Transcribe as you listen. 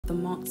the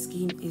mark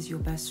scheme is your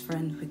best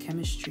friend with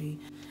chemistry,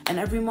 and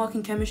every mark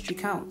in chemistry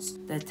counts.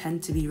 There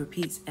tend to be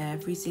repeats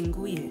every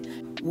single year.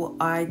 What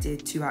I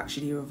did to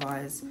actually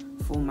revise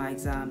for my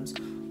exams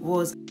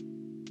was...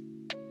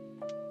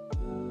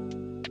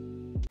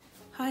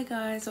 Hi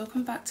guys,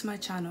 welcome back to my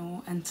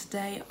channel, and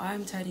today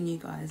I'm telling you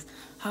guys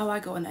how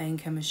I got an A in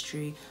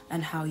chemistry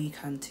and how you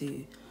can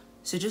too.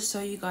 So just so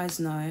you guys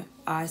know,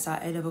 I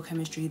sat A Level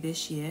Chemistry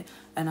this year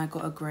and I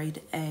got a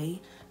grade A,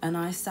 and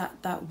I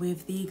sat that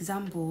with the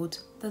exam board,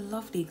 the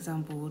lovely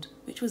exam board,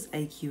 which was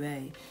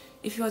AQA.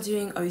 If you are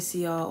doing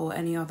OCR or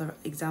any other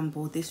exam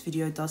board, this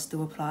video does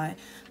still apply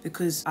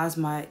because, as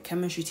my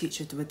chemistry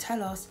teacher would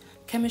tell us,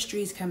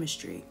 chemistry is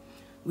chemistry.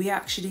 We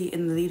actually,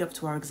 in the lead up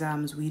to our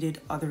exams, we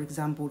did other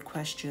exam board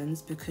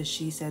questions because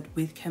she said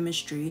with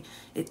chemistry,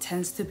 it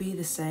tends to be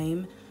the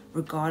same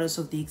regardless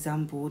of the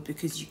exam board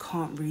because you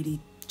can't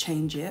really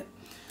change it.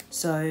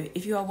 So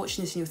if you are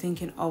watching this and you're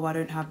thinking, oh, I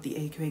don't have the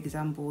AQA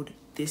exam board,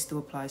 this still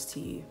applies to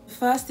you.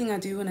 First thing I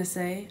do want to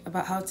say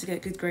about how to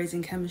get good grades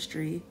in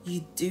chemistry,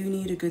 you do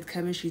need a good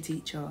chemistry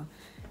teacher.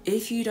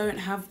 If you don't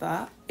have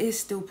that, it's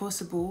still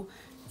possible.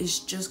 It's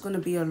just going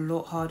to be a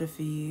lot harder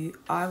for you.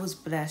 I was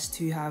blessed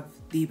to have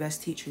the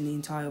best teacher in the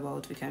entire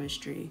world for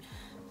chemistry.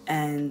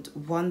 And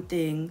one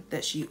thing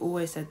that she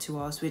always said to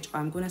us, which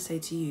I'm going to say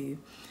to you,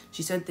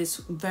 she said this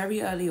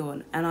very early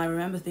on, and I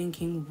remember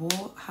thinking,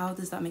 what? How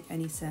does that make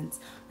any sense?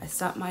 I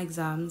sat my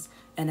exams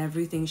and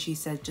everything she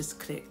said just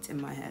clicked in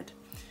my head.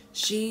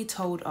 She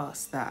told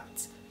us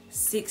that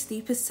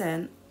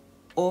 60%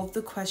 of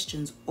the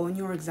questions on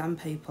your exam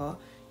paper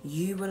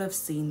you will have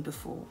seen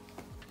before.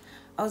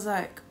 I was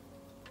like,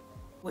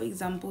 what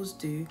examples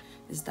do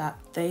is that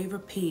they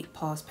repeat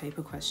past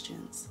paper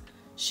questions.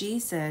 She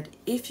said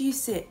if you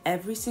sit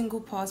every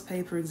single past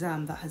paper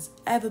exam that has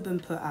ever been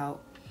put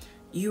out,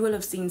 you will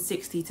have seen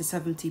 60 to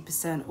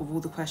 70% of all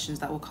the questions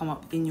that will come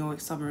up in your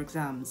summer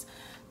exams.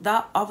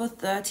 That other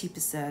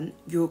 30%,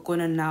 you're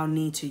gonna now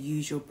need to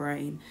use your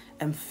brain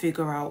and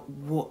figure out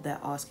what they're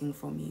asking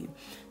from you.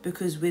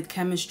 Because with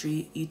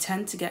chemistry, you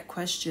tend to get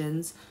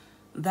questions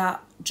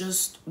that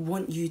just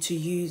want you to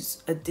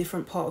use a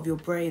different part of your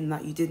brain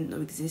that you didn't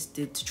know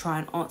existed to try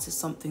and answer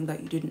something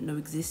that you didn't know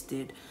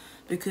existed,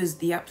 because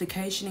the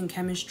application in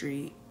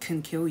chemistry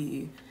can kill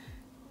you.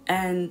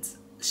 And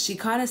she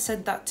kind of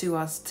said that to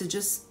us to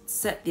just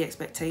set the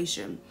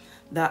expectation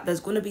that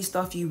there's going to be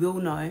stuff you will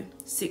know,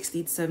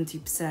 60 to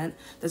 70%.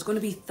 There's going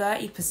to be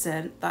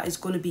 30% that is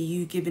going to be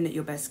you giving it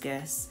your best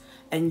guess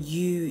and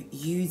you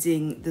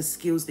using the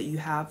skills that you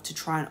have to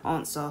try and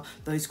answer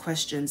those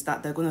questions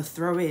that they're going to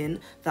throw in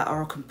that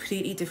are a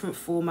completely different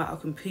format, a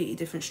completely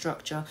different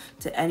structure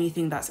to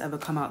anything that's ever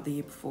come out the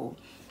year before.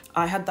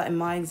 I had that in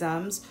my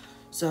exams.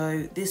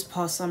 So this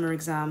past summer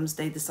exams,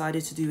 they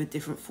decided to do a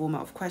different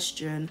format of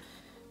question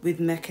with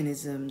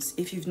mechanisms.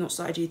 If you've not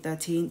started year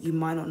 13, you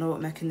might not know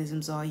what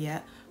mechanisms are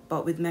yet,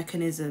 but with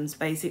mechanisms,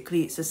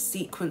 basically it's a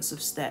sequence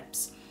of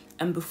steps.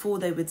 And before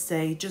they would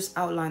say, just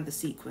outline the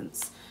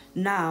sequence.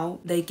 Now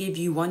they give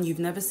you one you've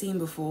never seen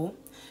before,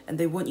 and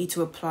they want you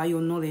to apply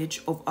your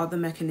knowledge of other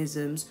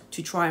mechanisms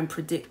to try and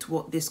predict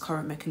what this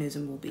current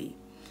mechanism will be.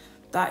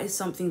 That is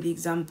something the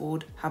exam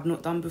board have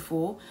not done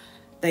before.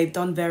 They've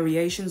done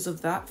variations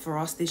of that for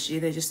us this year.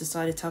 They just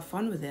decided to have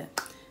fun with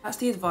it. That's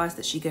the advice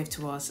that she gave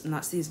to us, and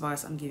that's the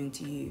advice I'm giving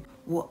to you.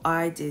 What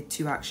I did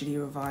to actually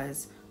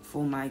revise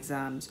for my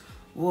exams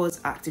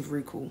was active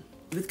recall.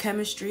 With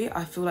chemistry,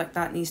 I feel like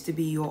that needs to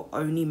be your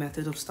only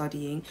method of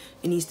studying.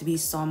 It needs to be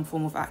some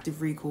form of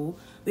active recall.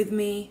 With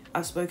me,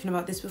 I've spoken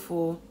about this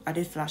before, I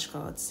did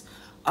flashcards.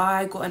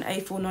 I got an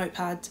A4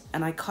 notepad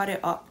and I cut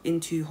it up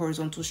into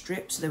horizontal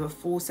strips. So there were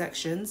 4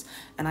 sections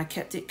and I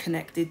kept it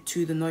connected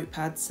to the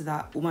notepad so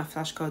that all my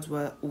flashcards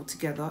were all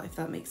together, if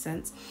that makes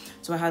sense.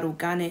 So I had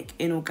organic,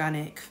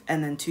 inorganic,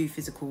 and then 2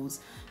 physicals.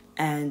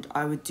 And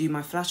I would do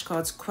my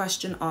flashcards,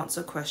 question,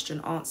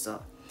 answer,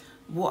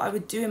 What I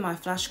would do in my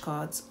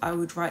flashcards, I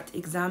would write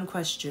exam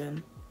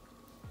question,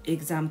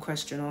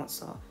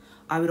 answer.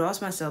 I would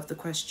ask myself the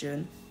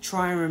question,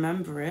 try and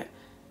remember it.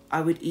 I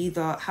would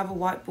either have a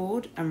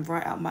whiteboard and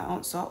write out my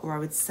answer, or I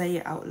would say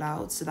it out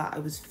loud so that I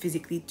was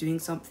physically doing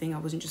something. I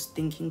wasn't just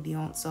thinking the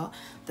answer.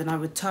 Then I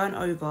would turn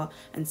over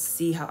and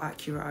see how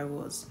accurate I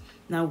was.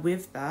 Now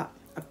with that,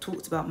 I've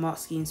talked about mark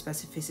scheme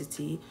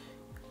specificity.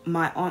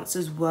 My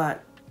answers were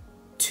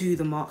to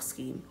the mark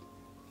scheme.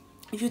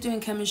 If you're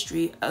doing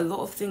chemistry, a lot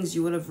of things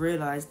you will have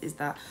realized is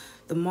that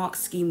the mark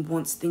scheme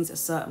wants things a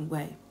certain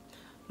way.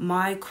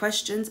 My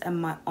questions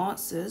and my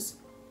answers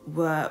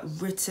were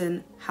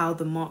written how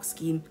the mark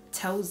scheme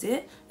tells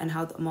it and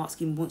how the mark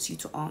scheme wants you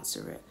to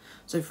answer it.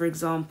 So for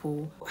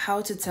example,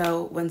 how to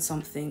tell when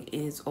something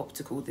is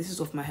optical. This is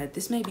off my head.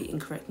 This may be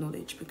incorrect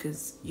knowledge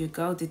because your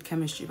girl did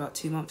chemistry about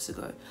 2 months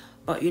ago.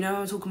 But you know,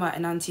 I'm talking about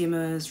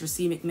enantiomers,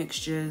 racemic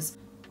mixtures.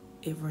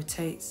 It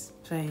rotates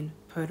plane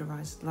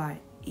polarized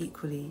light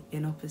equally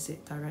in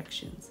opposite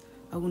directions.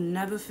 I will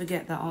never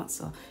forget that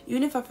answer.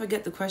 Even if I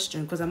forget the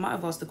question, because I might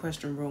have asked the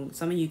question wrong.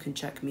 Some of you can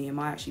check me, it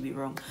might actually be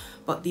wrong.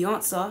 But the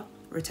answer,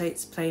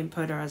 rotates plane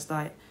polarized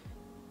light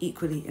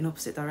equally in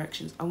opposite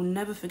directions? I will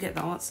never forget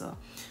the answer,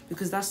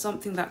 because that's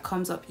something that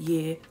comes up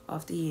year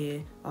after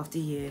year after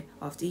year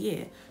after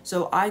year.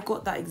 So I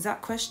got that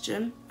exact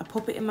question, I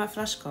pop it in my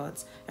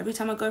flashcards. Every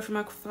time I go through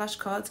my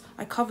flashcards,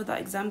 I cover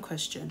that exam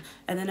question.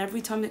 And then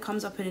every time it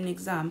comes up in an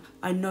exam,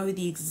 I know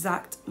the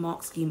exact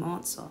mark scheme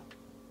answer.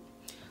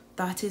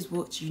 That is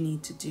what you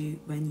need to do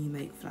when you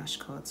make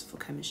flashcards for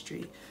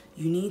chemistry.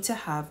 You need to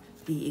have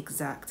the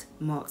exact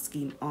mark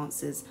scheme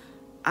answers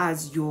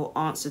as your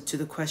answer to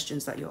the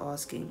questions that you're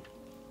asking.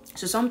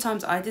 So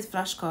sometimes I did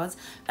flashcards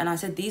and I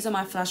said, these are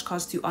my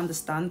flashcards to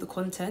understand the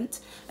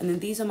content, and then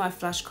these are my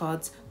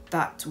flashcards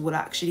that will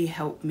actually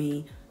help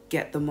me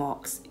get the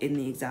marks in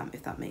the exam,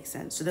 if that makes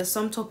sense. So there's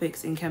some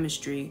topics in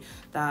chemistry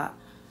that,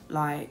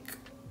 like,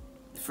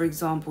 for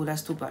example,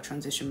 let's talk about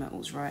transition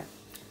metals, right?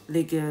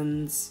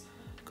 Ligands,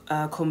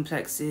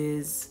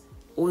 complexes,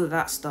 all of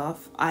that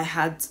stuff. I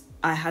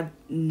had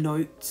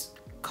note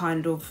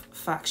kind of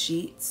fact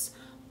sheets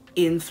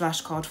in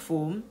flashcard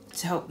form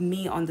to help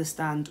me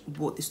understand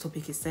what this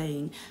topic is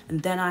saying,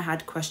 and then I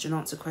had question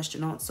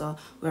answer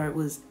where it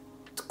was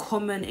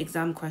common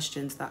exam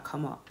questions that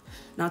come up.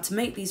 Now, to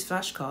make these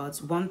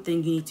flashcards, one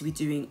thing you need to be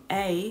doing,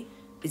 A,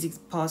 is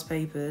past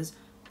papers,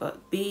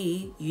 but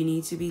B, you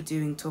need to be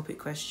doing topic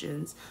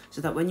questions, so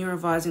that when you're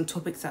revising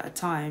topics at a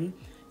time,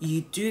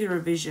 you do the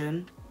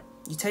revision,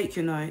 you take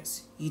your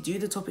notes, you do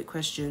the topic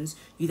questions,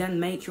 you then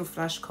make your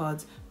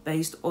flashcards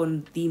based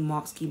on the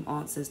mark scheme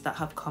answers that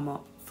have come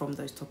up from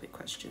those topic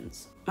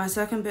questions. My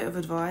second bit of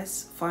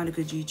advice, find a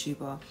good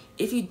YouTuber.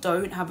 If you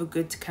don't have a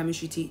good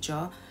chemistry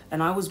teacher,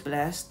 and I was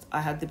blessed,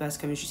 I had the best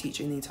chemistry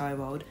teacher in the entire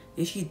world.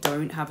 If you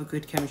don't have a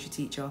good chemistry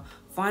teacher,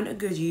 find a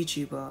good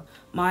YouTuber.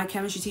 My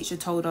chemistry teacher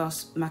told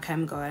us, my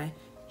chem guy,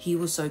 he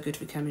was so good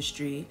for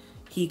chemistry.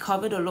 He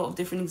covered a lot of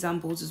different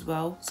examples as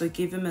well, so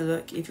give him a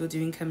look if you're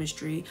doing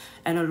chemistry.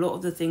 And a lot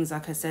of the things,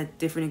 like I said,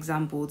 different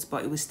examples,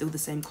 but it was still the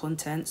same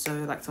content.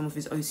 So like some of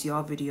his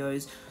OCR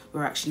videos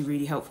were actually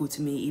really helpful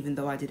to me, even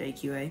though I did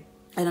AQA.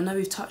 And I know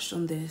we've touched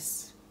on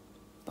this,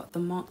 but the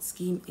mark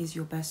scheme is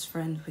your best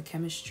friend for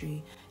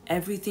chemistry.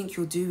 Everything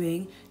you're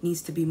doing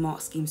needs to be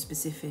mark scheme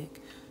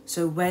specific.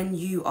 So when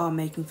you are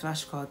making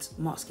flashcards,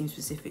 mark scheme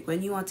specific.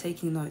 When you are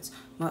taking notes,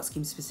 mark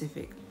scheme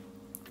specific.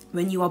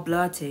 When you are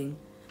blurting,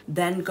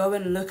 then go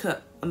and look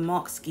at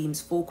mark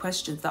schemes for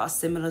questions that are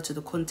similar to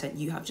the content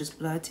you have just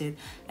blurted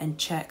and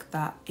check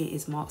that it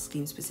is mark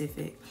scheme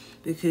specific,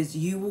 because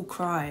you will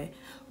cry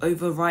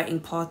over writing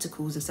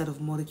particles instead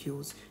of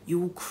molecules. You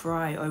will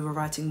cry over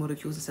writing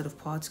molecules instead of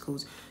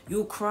particles.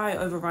 You'll cry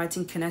over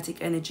writing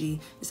kinetic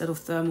energy instead of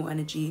thermal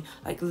energy,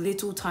 like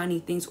little tiny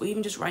things, or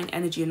even just writing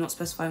energy and not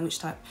specifying which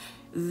type.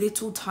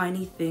 Little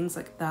tiny things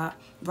like that,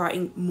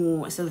 writing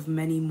more instead of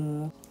many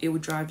more, it will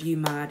drive you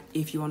mad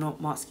if you are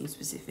not mark scheme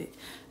specific.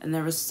 And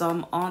there are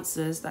some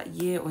answers that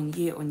year on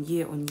year on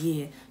year on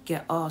year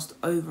get asked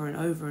over and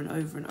over and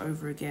over and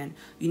over again.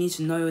 You need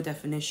to know your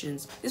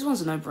definitions. This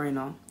one's a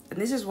no-brainer,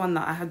 and this is one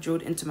that I had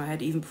drilled into my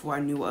head even before I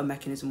knew what a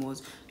mechanism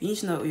was. You need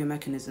to know all your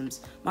mechanisms.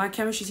 My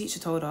chemistry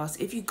teacher told us,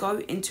 if you go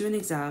into an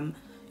exam,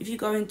 if you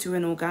go into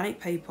an organic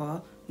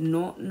paper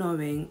not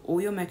knowing all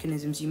your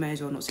mechanisms, you may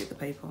as well not sit the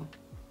paper.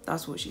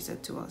 That's what she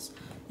said to us.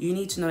 You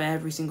need to know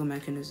every single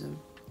mechanism.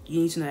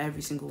 You need to know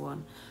every single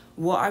one.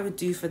 What I would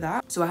do for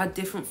that, so I had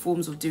different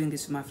forms of doing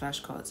this with my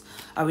flashcards.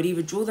 I would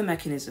either draw the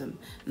mechanism,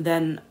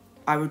 then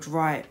I would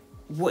write,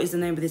 what is the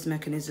name of this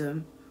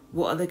mechanism?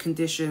 What are the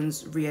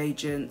conditions,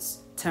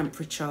 reagents,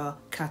 temperature,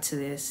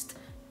 catalyst?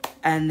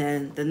 And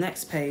then the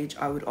next page,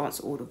 I would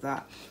answer all of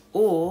that.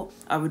 Or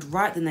I would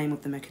write the name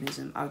of the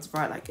mechanism. I would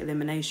write like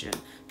elimination,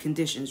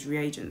 conditions,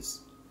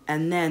 reagents.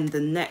 And then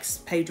the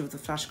next page of the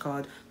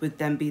flashcard would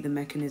then be the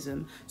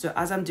mechanism. So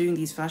as I'm doing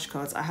these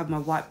flashcards, I have my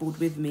whiteboard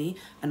with me,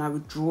 and I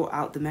would draw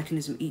out the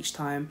mechanism each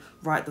time,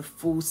 write the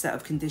full set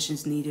of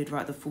conditions needed,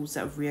 write the full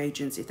set of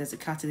reagents, if there's a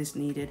catalyst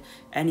needed,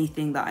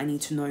 anything that I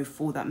need to know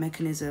for that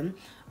mechanism.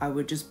 I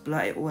would just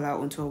blurt it all out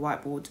onto a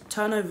whiteboard,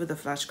 turn over the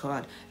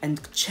flashcard,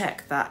 and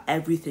check that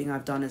everything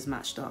I've done is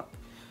matched up.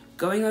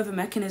 Going over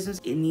mechanisms,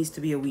 it needs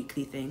to be a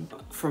weekly thing.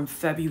 From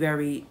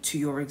February to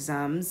your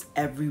exams,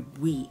 every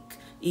week.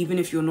 Even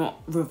if you're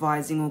not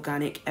revising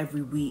organic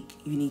every week,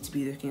 you need to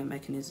be looking at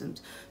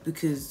mechanisms,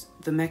 because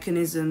the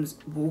mechanisms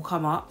will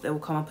come up, they will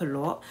come up a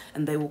lot,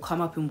 and they will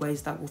come up in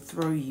ways that will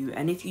throw you.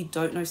 And if you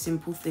don't know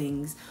simple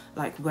things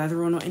like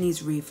whether or not it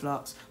needs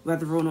reflux,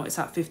 whether or not it's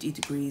at 50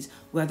 degrees,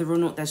 whether or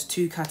not there's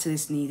 2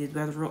 catalysts needed,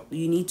 whether or not,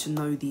 you need to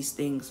know these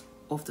things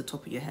off the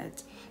top of your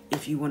head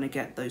if you want to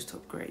get those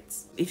top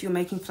grades. If you're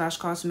making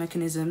flashcards for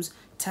mechanisms,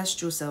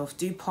 test yourself,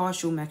 do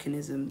partial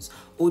mechanisms,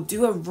 or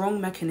do a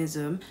wrong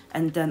mechanism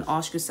and then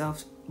ask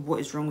yourself what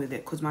is wrong with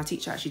it. Because my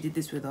teacher actually did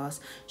this with us.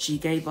 She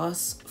gave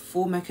us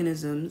 4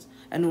 mechanisms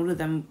and all of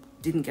them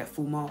didn't get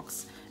full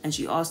marks. And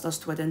she asked us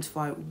to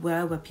identify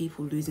where were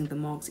people losing the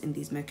marks in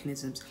these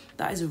mechanisms.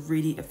 That is a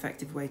really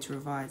effective way to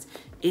revise.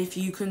 If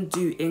you can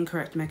do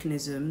incorrect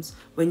mechanisms,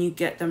 when you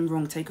get them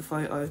wrong, take a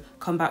photo,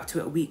 come back to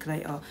it a week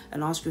later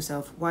and ask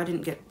yourself, why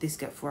didn't this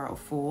get 4 out of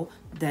 4?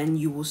 Then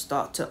you will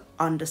start to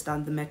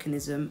understand the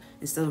mechanism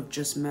instead of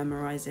just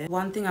memorize it.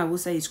 One thing I will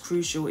say is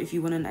crucial if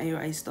you want an A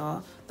or A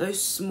star, those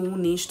small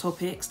niche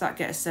topics that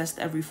get assessed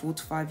every 4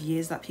 to 5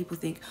 years that people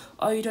think,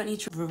 oh, you don't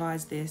need to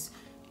revise this.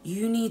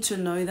 You need to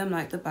know them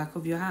like the back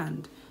of your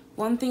hand.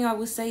 One thing I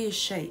will say is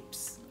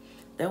shapes.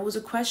 There was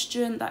a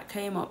question that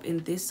came up in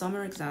this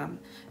summer exam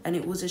and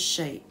it was a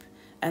shape.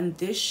 And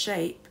this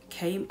shape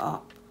came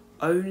up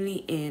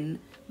only in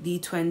the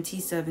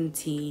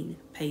 2017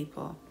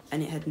 paper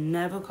and it had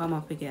never come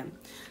up again.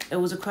 There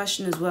was a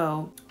question as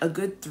well, a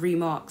good 3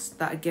 marks,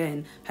 that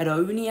again had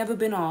only ever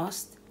been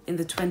asked in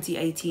the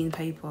 2018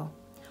 paper.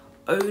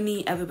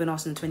 Only ever been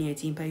asked in the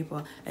 2018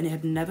 paper and it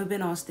had never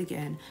been asked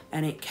again,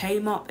 and it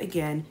came up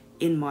again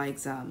in my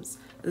exams.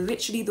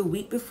 Literally the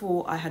week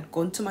before, I had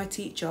gone to my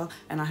teacher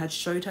and I had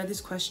showed her this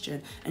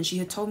question and she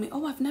had told me,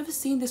 oh, I've never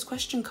seen this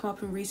question come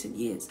up in recent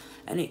years,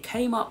 and it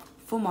came up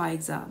for my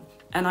exam.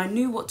 And I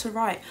knew what to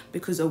write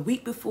because a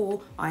week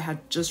before I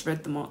had just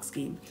read the mark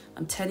scheme.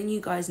 I'm telling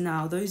you guys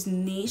now, those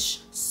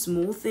niche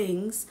small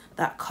things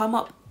that come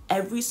up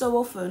every so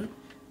often,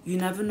 you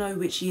never know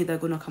which year they're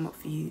going to come up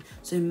for you.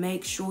 So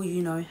make sure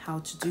you know how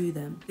to do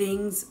them.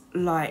 Things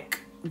like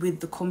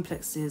with the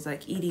complexes,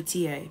 like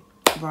EDTA,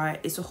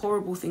 right? It's a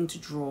horrible thing to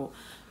draw.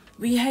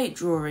 We hate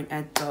drawing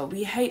EDTA.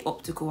 We hate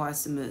optical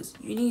isomers.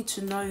 You need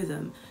to know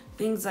them.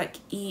 Things like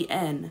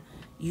EN,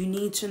 you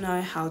need to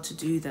know how to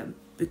do them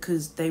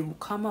because they will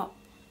come up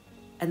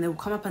and they will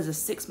come up as a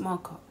 6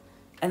 marker.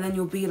 And then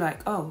you'll be like,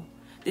 oh,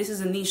 this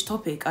is a niche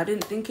topic. I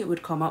didn't think it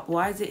would come up.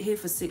 Why is it here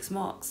for 6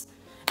 marks?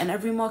 And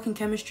every mark in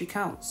chemistry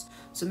counts.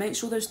 So make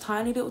sure those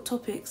tiny little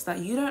topics that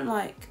you don't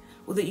like,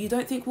 or that you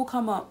don't think will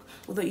come up,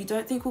 or that you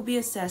don't think will be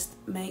assessed,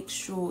 make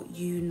sure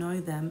you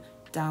know them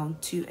down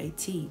to a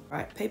T.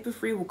 Right, paper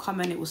 3 will come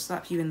and it will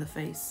slap you in the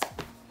face.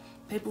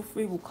 Paper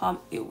 3 will come,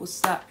 it will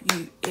slap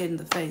you in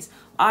the face.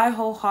 I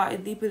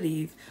wholeheartedly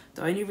believe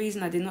the only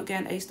reason I did not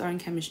get an A star in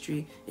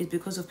chemistry is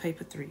because of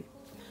paper 3.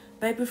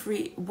 Paper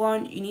 3,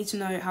 1, you need to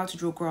know how to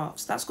draw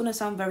graphs. That's going to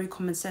sound very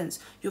common sense.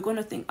 You're going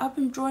to think, I've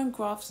been drawing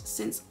graphs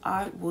since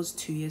I was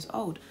 2 years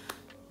old.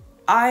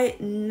 I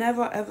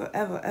never,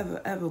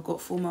 ever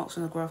got full marks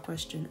on a graph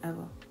question,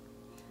 ever.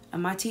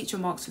 And my teacher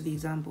marks for the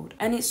exam board.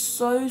 And it's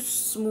so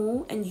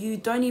small and you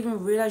don't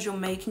even realize you're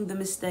making the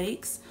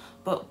mistakes.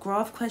 But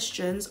graph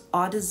questions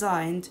are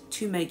designed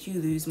to make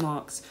you lose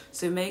marks.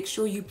 So make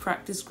sure you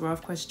practice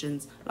graph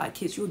questions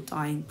like it's your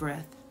dying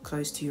breath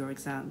close to your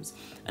exams.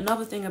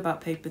 Another thing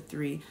about paper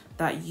 3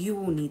 that you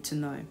will need to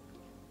know: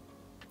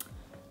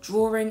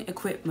 drawing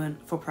equipment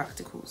for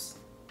practicals.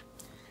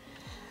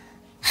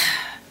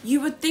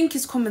 You would think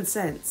it's common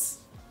sense.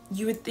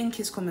 You would think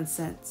it's common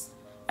sense.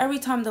 Every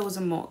time there was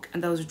a mock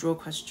and there was a draw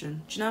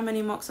question, do you know how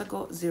many marks I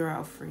got? 0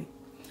 out of 3.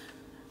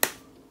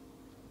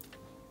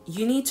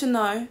 You need to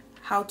know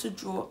how to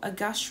draw a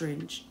gas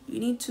syringe. You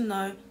need to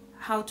know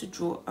how to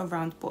draw a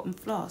round bottom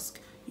flask.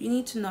 You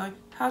need to know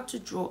how to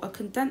draw a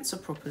condenser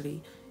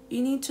properly.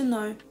 You need to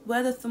know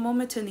where the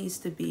thermometer needs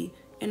to be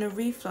in a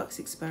reflux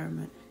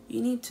experiment.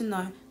 You need to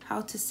know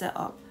how to set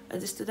up a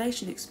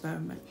distillation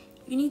experiment.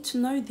 You need to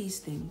know these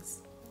things.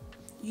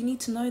 You need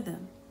to know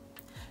them.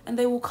 And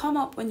they will come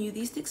up when you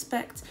least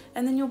expect,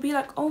 and then you'll be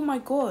like, oh my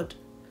god,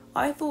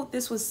 I thought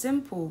this was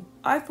simple.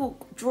 I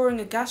thought drawing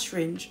a gas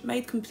syringe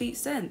made complete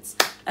sense.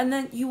 And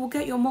then you will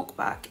get your mock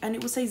back and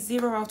it will say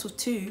 0 out of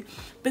 2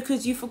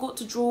 because you forgot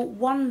to draw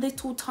one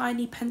little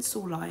tiny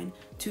pencil line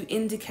to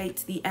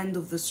indicate the end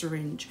of the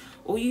syringe.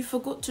 Or you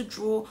forgot to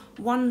draw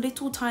one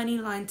little tiny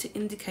line to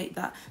indicate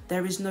that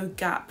there is no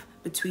gap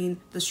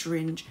between the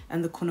syringe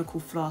and the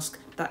conical flask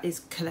that is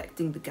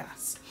collecting the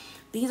gas.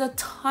 These are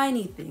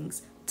tiny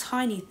things,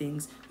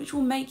 which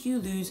will make you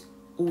lose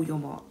all your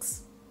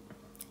marks.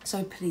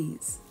 So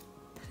please,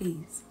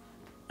 please,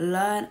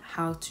 learn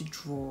how to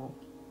draw.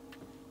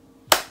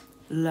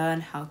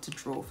 Learn how to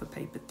draw for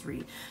paper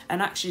 3.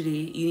 And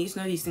actually, you need to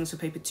know these things for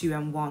paper 2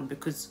 and 1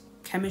 because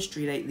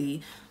chemistry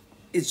lately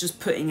is just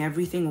putting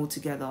everything all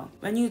together.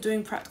 When you're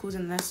doing practicals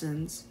and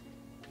lessons,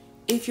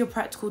 if your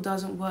practical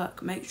doesn't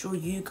work, make sure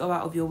you go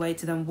out of your way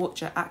to then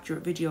watch an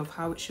accurate video of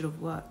how it should have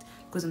worked.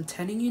 Because I'm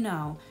telling you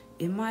now,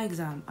 in my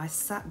exam, I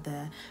sat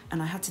there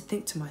and I had to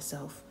think to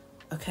myself,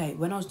 okay,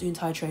 when I was doing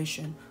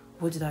titration,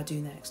 what did I do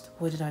next?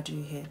 What did I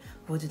do here?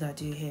 What did I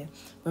do here?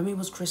 When we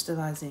was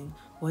crystallizing,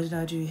 what did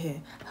I do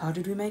here? How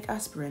did we make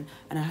aspirin?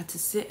 And I had to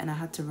sit and I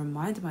had to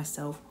remind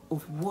myself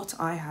of what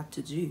I had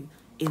to do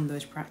in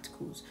those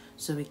practicals.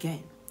 So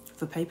again,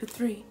 for paper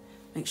 3,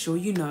 make sure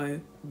you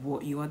know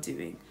what you are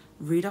doing.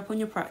 Read up on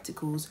your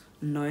practicals,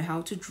 know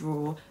how to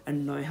draw,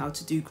 and know how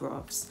to do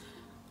graphs.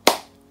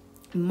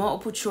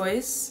 Multiple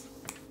choice,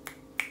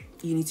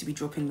 you need to be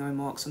dropping no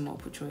marks on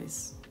multiple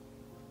choice.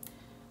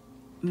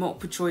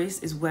 Multiple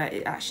choice is where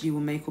it actually will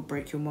make or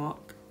break your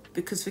mark.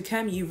 because for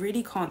chem you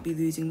really can't be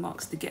losing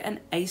marks. To get an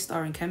A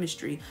star in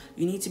chemistry,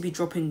 you need to be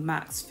dropping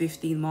max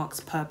 15 marks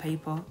per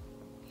paper.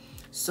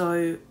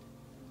 So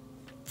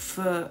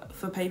for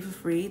paper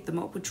 3, the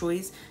multiple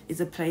choice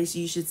is a place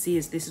you should see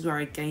as this is where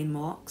I gain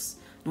marks,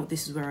 not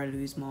this is where I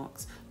lose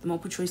marks. The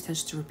multiple choice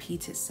tends to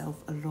repeat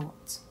itself a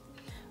lot.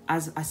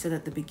 As I said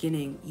at the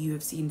beginning, you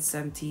have seen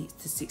 70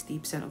 to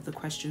 60% of the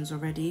questions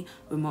already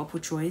with multiple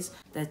choice.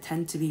 There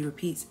tend to be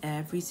repeats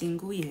every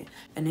single year.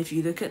 And if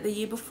you look at the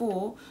year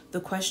before, the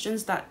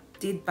questions that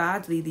did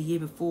badly the year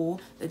before,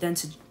 they tend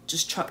to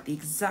just chuck the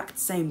exact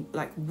same,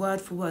 like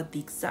word for word, the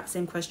exact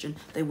same question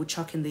they will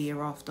chuck in the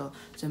year after.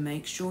 So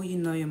make sure you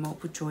know your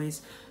multiple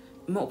choice.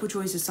 Multiple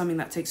choice is something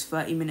that takes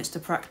 30 minutes to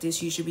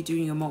practice. You should be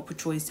doing your multiple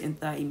choice in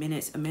 30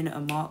 minutes, a minute a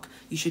mark.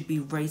 You should be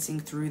racing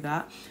through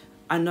that.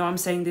 I know I'm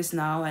saying this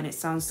now and it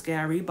sounds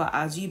scary, but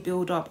as you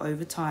build up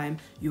over time,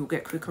 you'll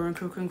get quicker and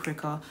quicker and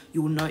quicker.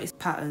 You will notice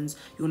patterns.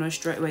 You'll know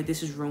straight away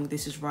this is wrong,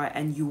 this is right,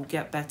 and you will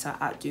get better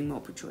at doing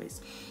multiple choice.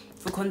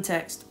 For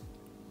context,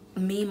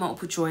 me,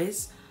 multiple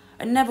choice,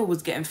 I never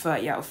was getting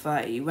 30 out of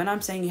 30. When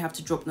I'm saying you have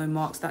to drop no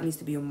marks, that needs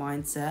to be your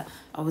mindset.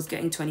 I was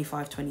getting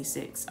 25,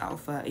 26 out of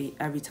 30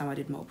 every time I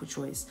did multiple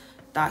choice.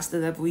 That's the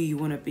level you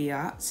want to be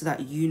at, so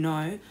that you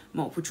know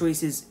multiple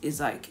choice is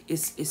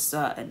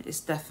certain, it's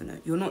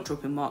definite. You're not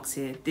dropping marks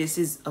here. This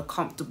is a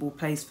comfortable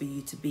place for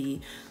you to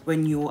be.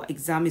 When your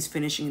exam is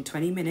finishing in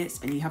 20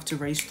 minutes and you have to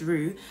race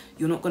through,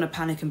 you're not going to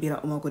panic and be like,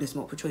 oh my god, it's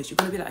multiple choice. You're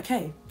going to be like,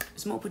 okay,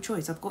 it's multiple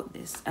choice, I've got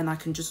this, and I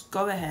can just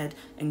go ahead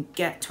and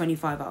get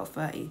 25 out of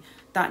 30.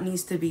 That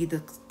needs to be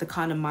the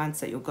kind of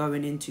mindset you're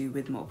going into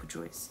with multiple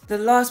choice. The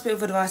last bit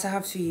of advice I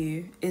have for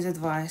you is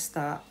advice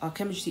that our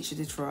chemistry teacher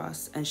did for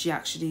us, and she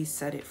actually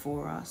said it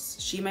for us.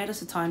 She made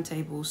us a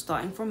timetable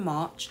starting from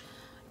March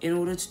in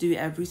order to do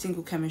every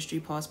single chemistry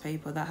past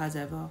paper that has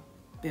ever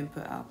been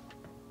put out.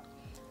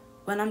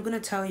 When I'm going to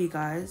tell you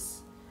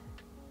guys,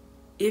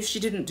 if she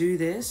didn't do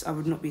this, I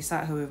would not be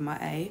sat here with my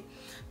A,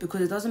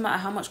 because it doesn't matter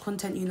how much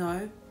content you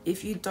know.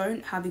 If you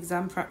don't have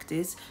exam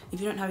practice, if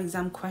you don't have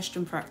exam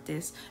question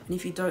practice, and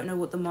if you don't know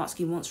what the mark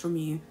scheme wants from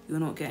you, you're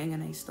not getting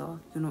an A star,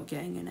 you're not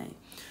getting an A.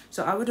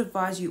 So I would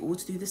advise you all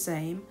to do the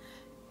same.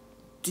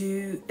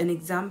 Do an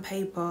exam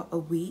paper a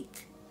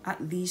week,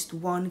 at least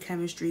one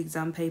chemistry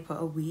exam paper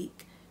a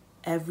week,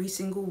 every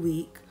single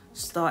week,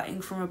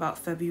 starting from about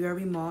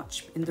February,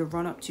 March, in the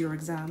run up to your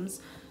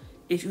exams.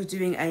 If you're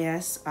doing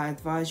AS, I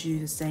advise you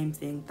the same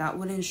thing. That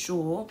will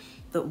ensure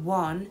that,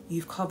 one,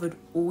 you've covered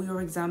all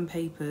your exam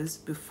papers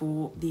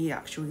before the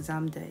actual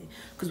exam day.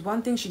 Because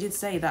one thing she did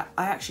say that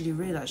I actually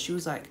realised, she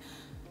was like,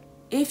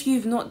 if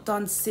you've not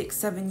done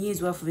 6-7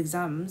 years worth of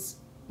exams,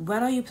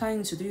 when are you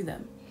planning to do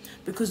them?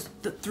 Because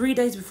the 3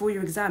 days before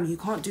your exam, you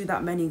can't do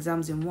that many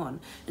exams in one.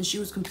 And she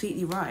was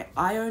completely right.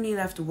 I only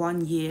left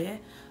 1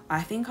 year.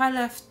 I think I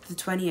left the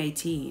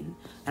 2018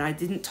 and I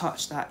didn't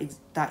touch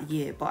that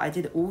year, but I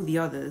did all the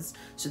others.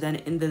 So then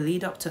in the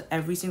lead up to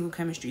every single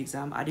chemistry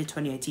exam, I did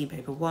 2018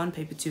 paper 1,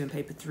 paper 2 and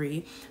paper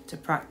 3 to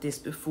practice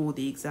before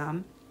the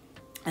exam.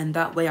 And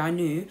that way I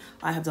knew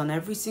I have done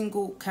every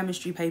single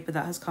chemistry paper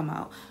that has come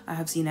out. I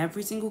have seen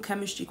every single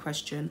chemistry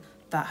question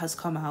that has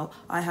come out.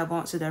 I have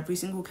answered every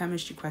single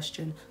chemistry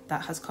question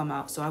that has come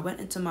out. So I went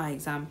into my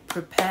exam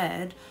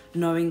prepared,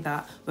 knowing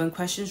that when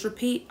questions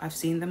repeat, I've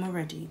seen them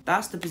already.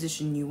 That's the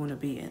position you want to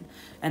be in.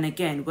 And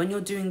again, when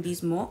you're doing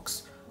these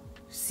mocks,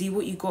 see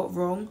what you got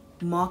wrong,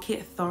 mark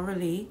it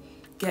thoroughly,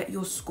 get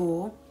your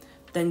score,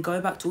 then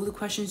go back to all the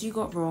questions you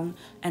got wrong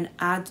and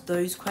add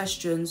those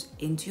questions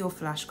into your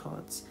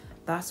flashcards.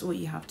 That's what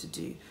you have to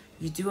do.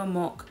 You do a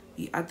mock,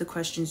 you add the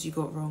questions you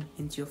got wrong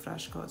into your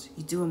flashcards.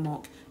 You do a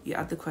mock, you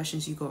add the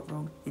questions you got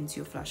wrong into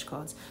your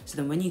flashcards. So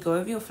then when you go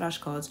over your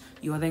flashcards,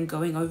 you are then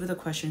going over the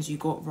questions you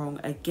got wrong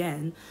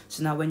again.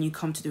 So now when you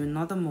come to do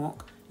another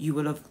mock, you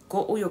will have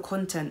got all your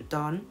content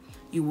done.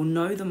 You will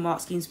know the mark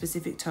scheme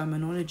specific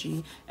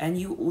terminology, and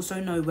you also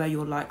know where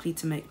you're likely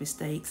to make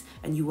mistakes,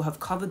 and you will have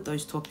covered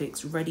those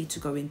topics ready to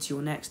go into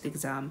your next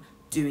exam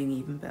doing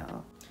even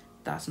better.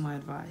 That's my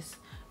advice.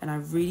 And I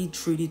really,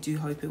 truly do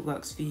hope it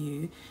works for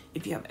you.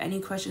 If you have any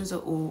questions at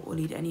all or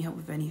need any help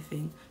with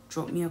anything,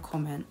 drop me a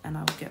comment and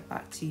I will get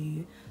back to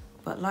you.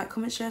 But like,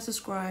 comment, share,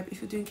 subscribe.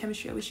 If you're doing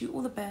chemistry, I wish you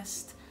all the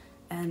best.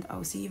 And I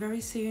will see you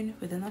very soon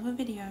with another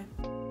video.